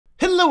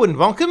Hello and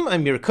welcome,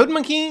 I'm your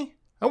CodeMonkey.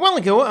 A while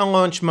ago I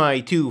launched my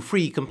 2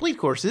 free complete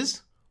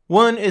courses.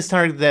 One is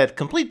targeted at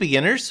complete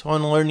beginners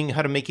on learning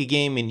how to make a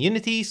game in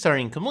Unity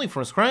starting completely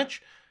from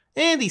scratch,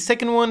 and the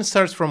second one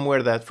starts from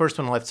where that first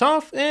one left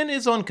off and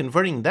is on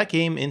converting that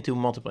game into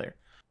multiplayer.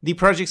 The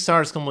project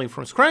starts completely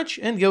from scratch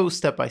and goes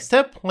step by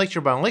step, lecture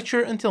by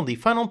lecture until the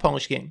final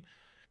polished game.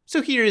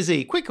 So here is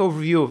a quick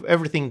overview of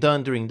everything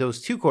done during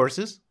those 2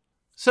 courses.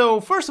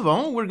 So first of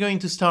all, we're going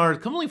to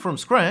start completely from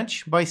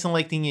scratch by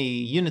selecting a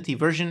Unity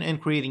version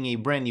and creating a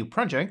brand new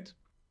project.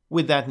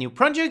 With that new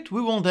project,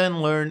 we will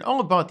then learn all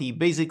about the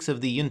basics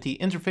of the Unity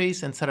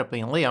interface and set up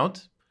a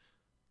layout.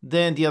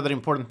 Then the other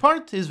important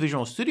part is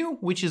Visual Studio,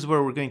 which is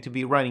where we're going to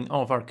be writing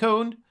all of our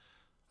code.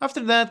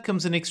 After that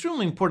comes an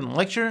extremely important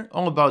lecture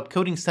all about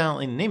coding style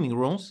and naming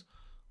rules.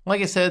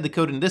 Like I said, the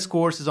code in this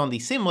course is on the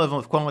same level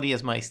of quality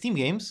as my Steam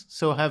games,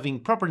 so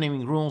having proper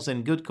naming rules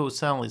and good code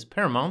style is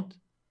paramount.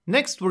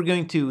 Next, we're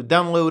going to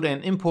download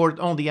and import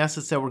all the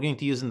assets that we're going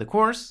to use in the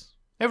course.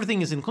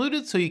 Everything is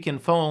included so you can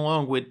follow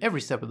along with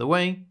every step of the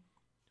way.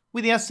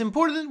 With the assets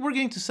imported, we're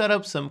going to set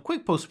up some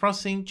quick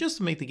post-processing just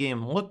to make the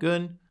game look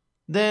good.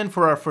 Then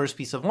for our first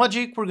piece of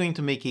logic, we're going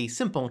to make a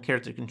simple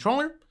character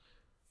controller.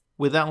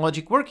 With that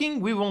logic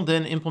working, we will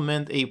then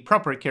implement a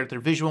proper character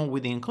visual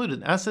with the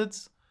included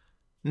assets.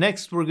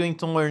 Next, we're going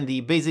to learn the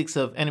basics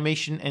of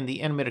animation and the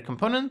animator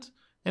component.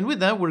 And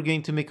with that, we're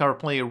going to make our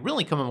player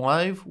really come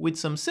alive with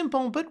some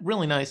simple but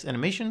really nice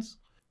animations.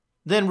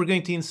 Then we're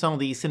going to install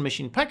the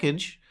Cinemachine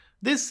package.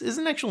 This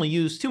isn't actually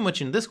used too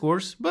much in this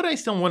course, but I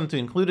still wanted to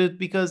include it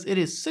because it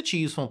is such a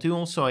useful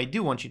tool, so I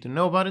do want you to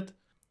know about it.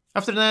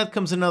 After that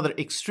comes another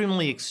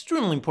extremely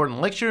important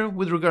lecture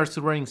with regards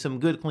to writing some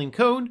good clean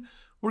code.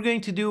 We're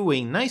going to do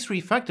a nice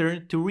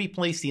refactor to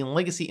replace the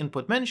legacy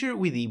input manager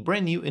with the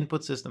brand new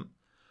input system.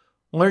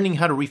 Learning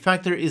how to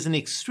refactor is an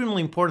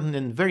extremely important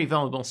and very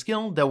valuable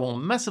skill that will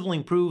massively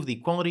improve the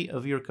quality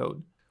of your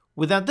code.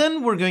 With that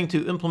done, we're going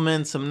to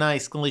implement some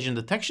nice collision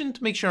detection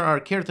to make sure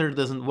our character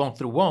doesn't walk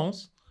through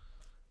walls.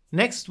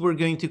 Next, we're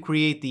going to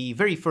create the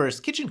very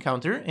first kitchen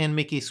counter and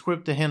make a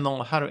script to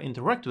handle how to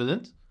interact with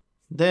it.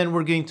 Then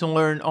we're going to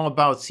learn all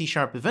about C#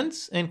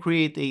 events and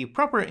create a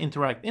proper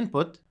interact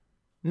input.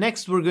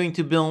 Next, we're going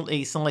to build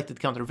a selected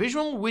counter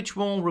visual, which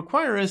will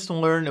require us to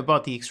learn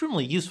about the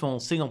extremely useful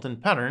singleton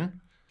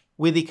pattern.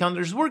 With the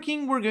counters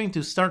working, we're going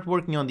to start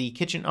working on the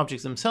kitchen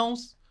objects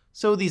themselves.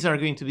 So these are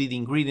going to be the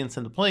ingredients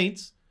and the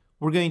plates.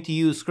 We're going to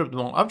use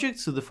scriptable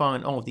objects to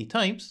define all of the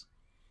types.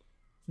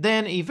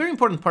 Then a very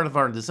important part of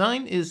our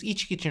design is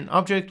each kitchen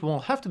object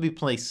will have to be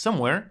placed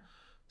somewhere.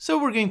 So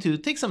we're going to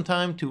take some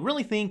time to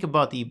really think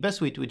about the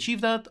best way to achieve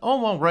that,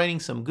 all while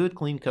writing some good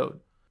clean code.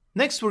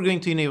 Next, we're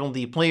going to enable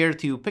the player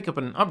to pick up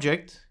an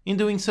object. In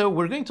doing so,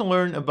 we're going to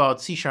learn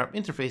about C#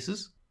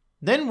 interfaces.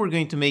 Then we're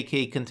going to make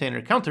a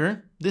container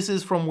counter. This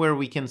is from where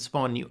we can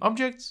spawn new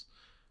objects.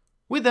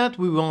 With that,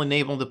 we will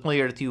enable the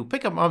player to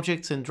pick up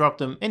objects and drop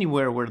them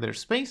anywhere where there's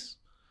space.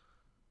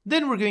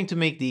 Then we're going to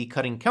make the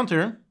cutting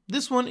counter.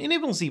 This one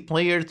enables the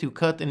player to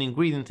cut an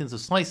ingredient into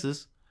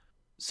slices.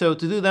 So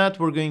to do that,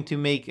 we're going to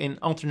make an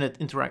alternate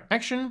interact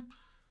action.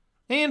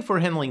 And for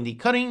handling the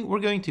cutting,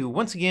 we're going to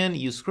once again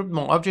use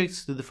scriptable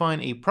objects to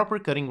define a proper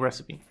cutting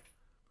recipe.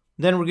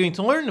 Then we're going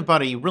to learn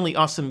about a really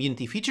awesome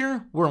Unity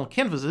feature, World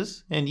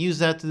Canvases, and use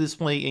that to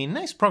display a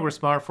nice progress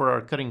bar for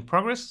our cutting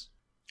progress.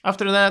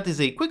 After that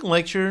is a quick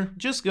lecture,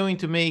 just going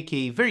to make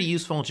a very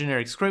useful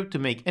generic script to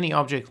make any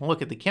object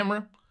look at the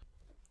camera.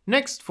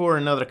 Next, for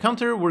another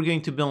counter, we're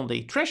going to build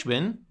a trash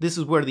bin. This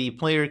is where the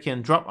player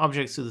can drop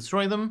objects to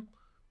destroy them.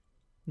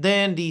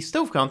 Then the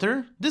stove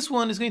counter. This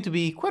one is going to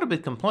be quite a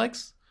bit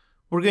complex.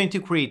 We're going to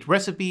create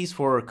recipes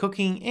for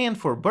cooking and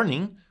for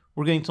burning.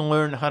 We're going to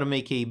learn how to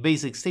make a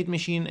basic state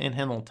machine and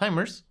handle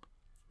timers.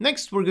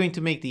 Next, we're going to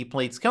make the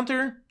plates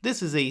counter.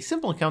 This is a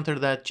simple counter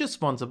that just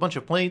spawns a bunch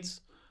of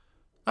plates.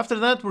 After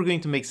that, we're going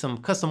to make some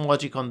custom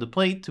logic on the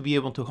plate to be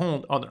able to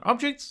hold other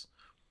objects.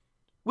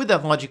 With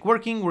that logic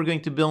working, we're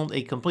going to build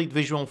a complete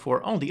visual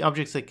for all the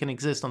objects that can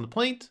exist on the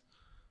plate.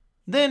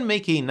 Then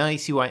make a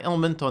nice UI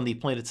element on the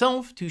plate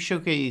itself to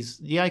showcase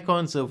the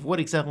icons of what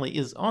exactly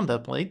is on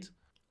that plate.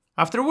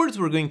 Afterwards,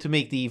 we're going to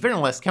make the very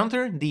last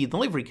counter, the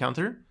delivery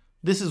counter.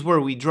 This is where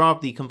we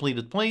drop the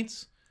completed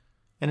plates.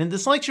 And in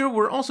this lecture,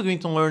 we're also going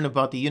to learn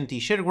about the Unity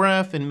shader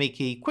graph and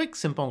make a quick,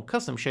 simple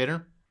custom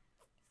shader.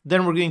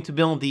 Then we're going to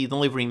build the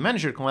delivery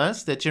manager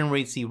class that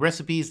generates the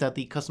recipes that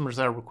the customers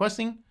are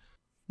requesting.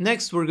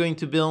 Next, we're going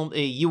to build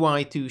a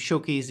UI to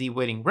showcase the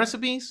waiting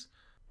recipes.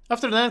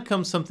 After that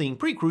comes something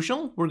pretty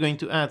crucial. We're going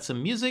to add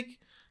some music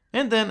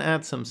and then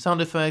add some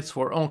sound effects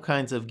for all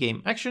kinds of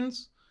game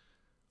actions.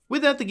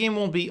 With that, the game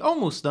will be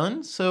almost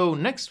done, so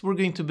next we're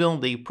going to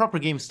build a proper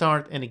game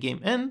start and a game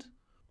end.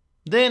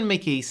 Then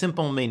make a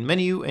simple main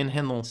menu and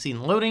handle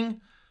scene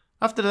loading.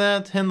 After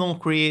that, handle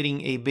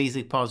creating a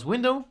basic pause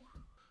window.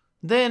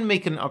 Then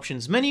make an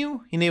options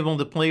menu, enable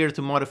the player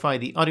to modify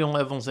the audio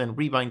levels and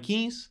rebind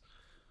keys.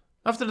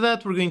 After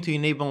that, we're going to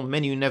enable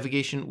menu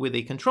navigation with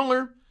a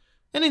controller.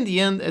 And in the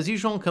end, as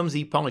usual, comes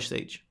the polish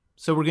stage.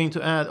 So we're going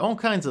to add all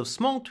kinds of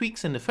small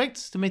tweaks and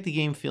effects to make the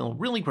game feel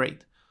really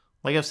great.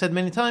 Like I've said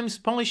many times,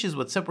 polish is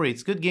what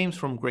separates good games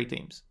from great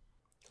games.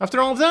 After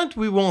all of that,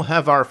 we will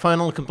have our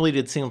final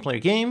completed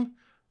single-player game.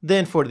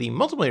 Then for the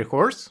multiplayer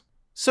course.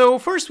 So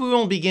first we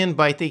will begin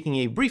by taking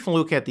a brief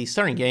look at the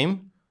starting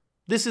game.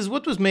 This is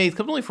what was made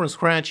completely from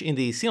scratch in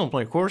the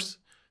single-player course.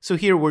 So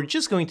here we're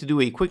just going to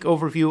do a quick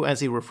overview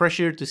as a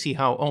refresher to see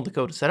how all the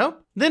code is set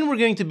up. Then we're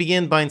going to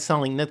begin by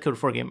installing Netcode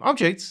for Game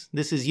Objects.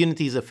 This is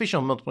Unity's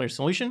official multiplayer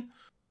solution.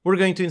 We're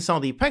going to install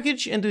the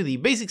package and do the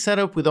basic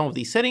setup with all of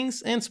the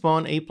settings and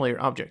spawn a player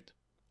object.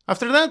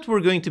 After that, we're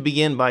going to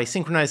begin by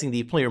synchronizing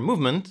the player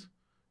movement.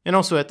 And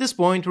also at this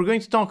point, we're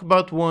going to talk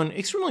about one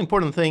extremely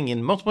important thing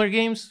in multiplayer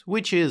games,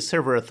 which is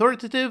server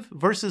authoritative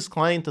versus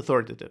client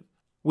authoritative.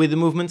 With the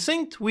movement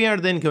synced, we are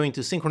then going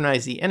to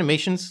synchronize the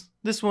animations.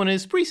 This one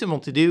is pretty simple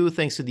to do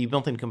thanks to the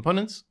built-in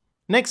components.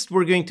 Next,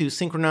 we're going to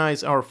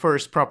synchronize our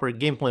first proper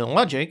gameplay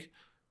logic.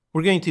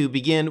 We're going to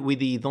begin with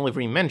the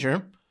delivery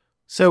manager.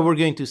 So we're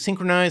going to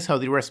synchronize how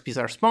the recipes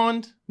are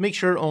spawned, make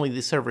sure only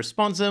the server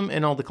spawns them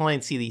and all the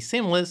clients see the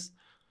same list,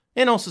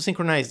 and also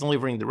synchronize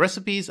delivering the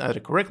recipes either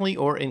correctly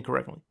or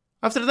incorrectly.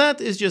 After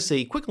that is just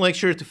a quick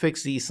lecture to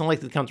fix the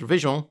selected counter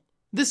visual.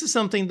 This is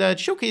something that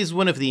showcases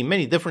one of the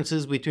many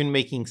differences between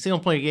making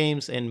single-player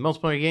games and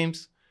multiplayer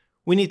games.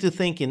 We need to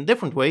think in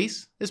different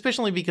ways,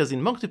 especially because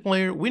in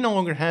multiplayer we no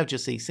longer have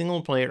just a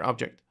single player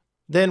object.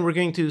 Then we're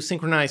going to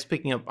synchronize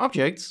picking up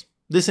objects.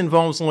 This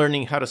involves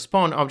learning how to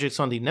spawn objects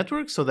on the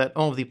network so that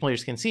all of the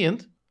players can see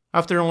it.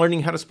 After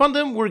learning how to spawn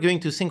them, we're going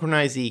to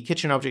synchronize the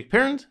kitchen object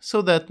parent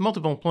so that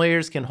multiple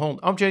players can hold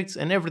objects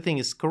and everything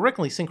is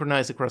correctly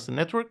synchronized across the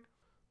network.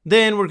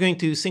 Then we're going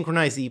to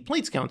synchronize the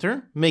plates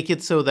counter, make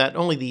it so that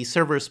only the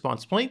server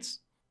spawns plates.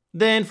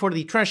 Then for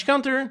the trash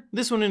counter,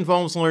 this one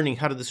involves learning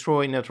how to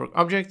destroy network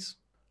objects.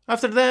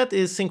 After that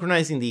is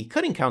synchronizing the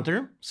cutting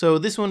counter, so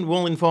this one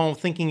will involve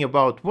thinking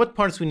about what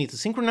parts we need to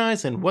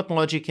synchronize and what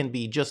logic can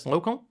be just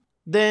local.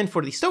 Then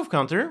for the stove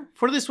counter,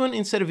 for this one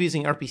instead of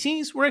using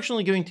RPCs, we're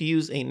actually going to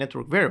use a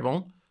network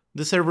variable.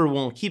 The server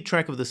will keep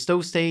track of the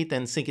stove state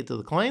and sync it to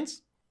the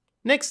clients.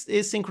 Next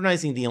is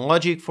synchronizing the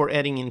logic for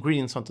adding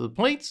ingredients onto the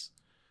plates.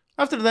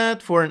 After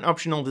that, for an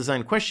optional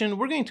design question,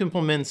 we're going to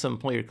implement some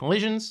player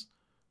collisions.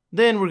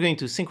 Then we're going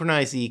to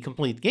synchronize the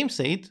complete game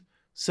state,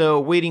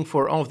 so waiting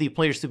for all of the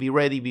players to be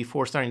ready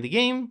before starting the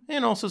game,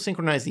 and also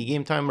synchronize the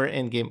game timer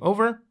and game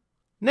over.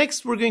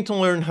 Next, we're going to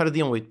learn how to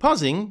deal with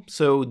pausing,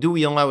 so do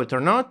we allow it or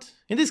not?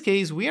 In this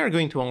case, we are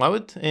going to allow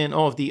it, and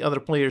all of the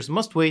other players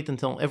must wait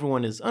until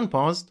everyone is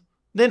unpaused.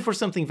 Then for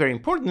something very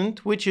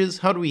important, which is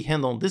how do we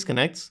handle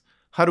disconnects?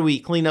 How do we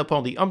clean up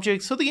all the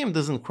objects so the game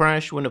doesn't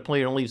crash when a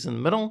player leaves in the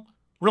middle?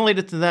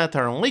 Related to that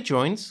are late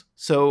joins,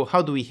 so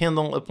how do we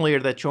handle a player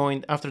that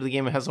joined after the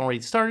game has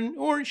already started,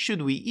 or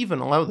should we even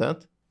allow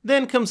that?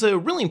 Then comes a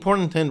really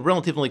important and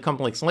relatively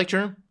complex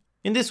lecture.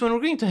 In this one we're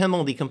going to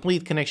handle the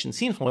complete connection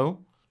scene flow,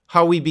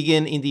 how we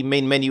begin in the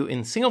main menu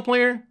in single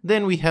player,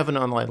 then we have an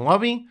online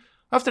lobby.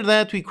 After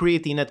that we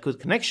create the netcode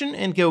connection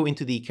and go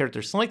into the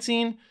character select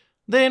scene.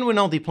 Then when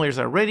all the players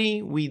are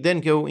ready, we then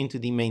go into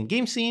the main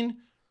game scene,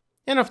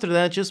 and after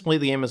that just play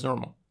the game as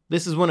normal.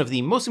 This is one of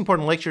the most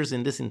important lectures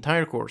in this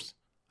entire course.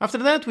 After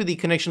that, with the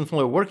connection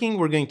flow working,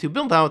 we're going to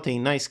build out a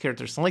nice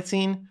character select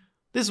scene.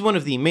 This is one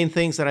of the main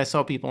things that I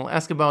saw people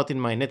ask about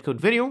in my netcode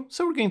video,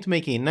 so we're going to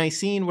make a nice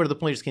scene where the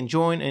players can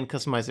join and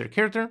customize their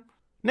character.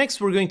 Next,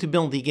 we're going to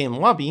build the game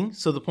lobby,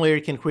 so the player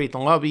can create a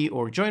lobby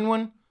or join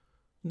one.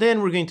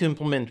 Then we're going to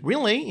implement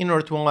relay in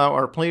order to allow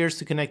our players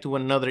to connect to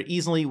one another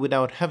easily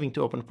without having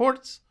to open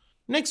ports.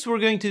 Next, we're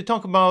going to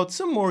talk about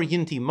some more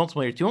Unity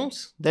multiplayer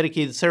tools,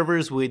 dedicated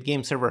servers with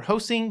game server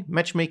hosting,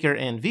 matchmaker,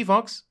 and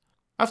Vvox.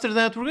 After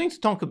that, we're going to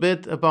talk a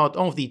bit about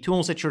all of the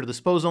tools at your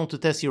disposal to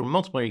test your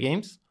multiplayer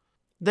games.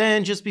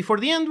 Then, just before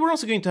the end, we're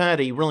also going to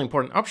add a really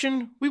important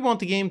option. We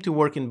want the game to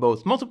work in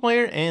both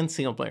multiplayer and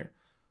single player.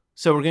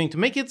 So we're going to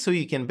make it so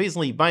you can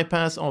basically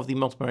bypass all of the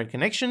multiplayer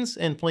connections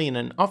and play in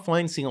an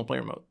offline single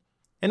player mode.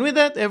 And with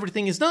that,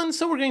 everything is done,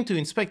 so we're going to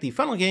inspect the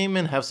final game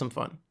and have some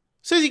fun.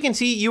 So as you can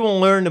see, you will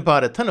learn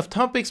about a ton of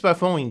topics by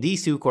following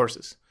these two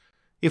courses.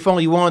 If all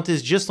you want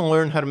is just to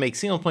learn how to make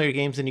single player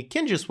games, then you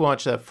can just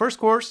watch that first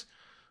course.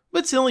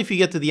 But still, if you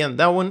get to the end of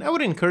that one, I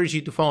would encourage you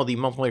to follow the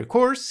multiplayer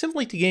course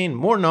simply to gain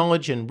more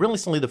knowledge and really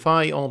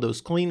solidify all those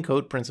clean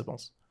code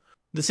principles.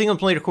 The single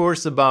player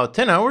course is about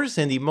 10 hours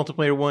and the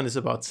multiplayer one is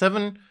about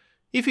 7.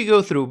 If you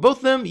go through both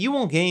of them, you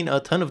will gain a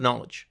ton of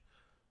knowledge.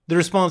 The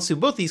response to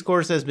both these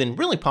courses has been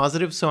really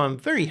positive, so I'm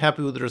very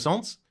happy with the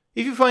results.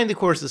 If you find the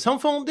courses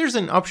helpful, there's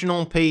an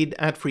optional paid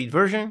ad-free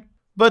version,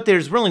 but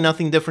there's really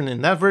nothing different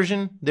in that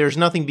version. There's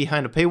nothing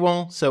behind a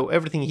paywall, so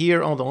everything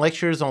here, all the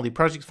lectures, all the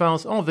project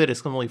files, all of it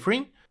is completely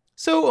free.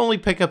 So only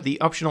pick up the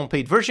optional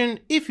paid version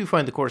if you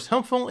find the course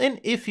helpful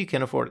and if you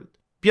can afford it.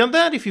 Beyond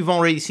that, if you've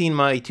already seen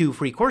my 2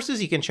 free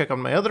courses, you can check out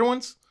my other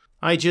ones.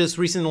 I just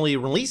recently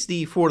released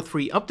the 4th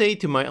free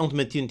update to my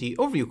Ultimate Unity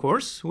Overview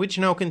course, which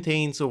now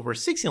contains over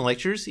 60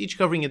 lectures, each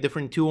covering a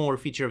different tool or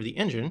feature of the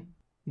engine.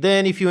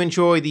 Then if you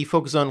enjoy the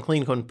focus on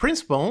clean code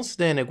principles,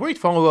 then a great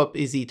follow-up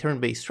is the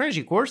turn-based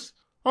strategy course.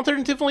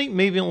 Alternatively,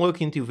 maybe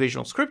look into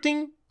visual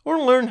scripting or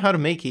learn how to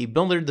make a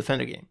builder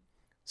defender game.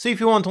 So if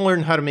you want to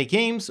learn how to make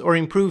games or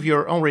improve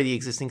your already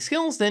existing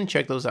skills, then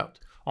check those out.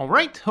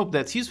 Alright, hope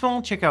that's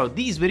useful. Check out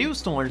these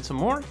videos to learn some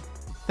more.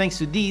 Thanks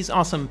to these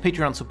awesome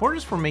Patreon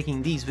supporters for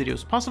making these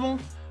videos possible.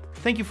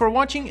 Thank you for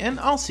watching, and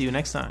I'll see you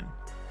next time.